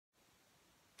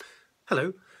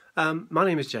Hello, my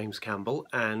name is James Campbell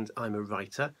and I'm a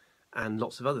writer and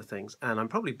lots of other things, and I'm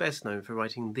probably best known for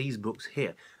writing these books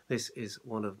here. This is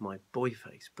one of my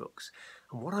Boyface books,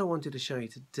 and what I wanted to show you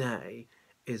today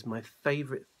is my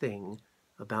favourite thing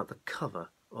about the cover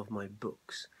of my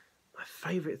books. My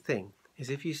favourite thing is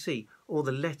if you see all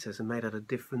the letters are made out of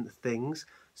different things.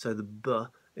 So the B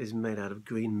is made out of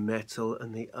green metal,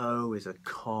 and the O is a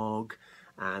cog,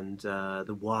 and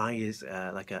the Y is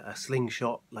like a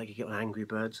slingshot like you get on Angry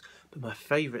Birds. But my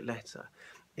favourite letter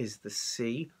is the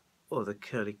C, or the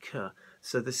curly K.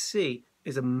 So the C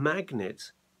is a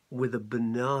magnet with a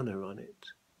banana on it.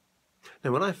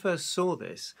 Now when I first saw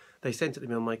this, they sent it to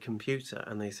me on my computer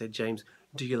and they said, "James,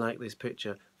 do you like this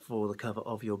picture for the cover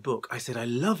of your book?" I said, "I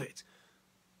love it.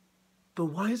 But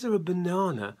why is there a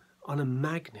banana on a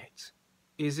magnet?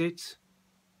 Is it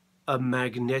a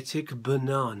magnetic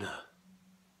banana?"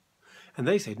 And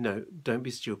they said, "No, don't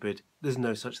be stupid. There's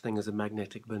no such thing as a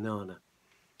magnetic banana."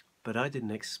 But I did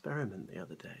an experiment the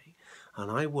other day,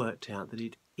 and I worked out that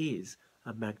it is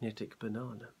a magnetic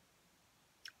banana.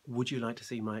 Would you like to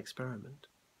see my experiment?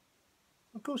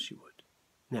 Of course you would.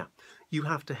 Now, you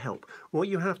have to help. What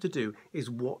you have to do is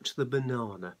watch the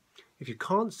banana. If you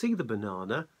can't see the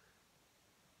banana,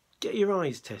 get your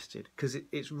eyes tested, because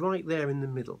it's right there in the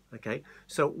middle, okay?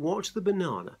 So watch the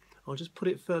banana. I'll just put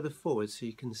it further forward so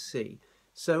you can see.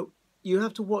 So you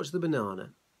have to watch the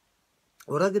banana.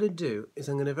 What I'm going to do is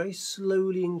I'm going to very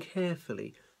slowly and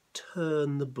carefully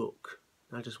turn the book.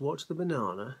 Now just watch the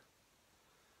banana,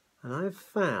 and I've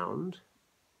found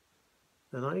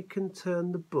that I can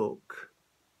turn the book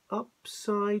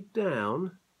upside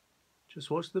down.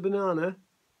 Just watch the banana,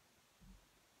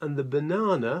 and the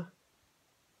banana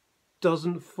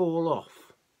doesn't fall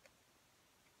off.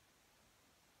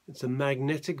 It's a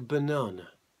magnetic banana.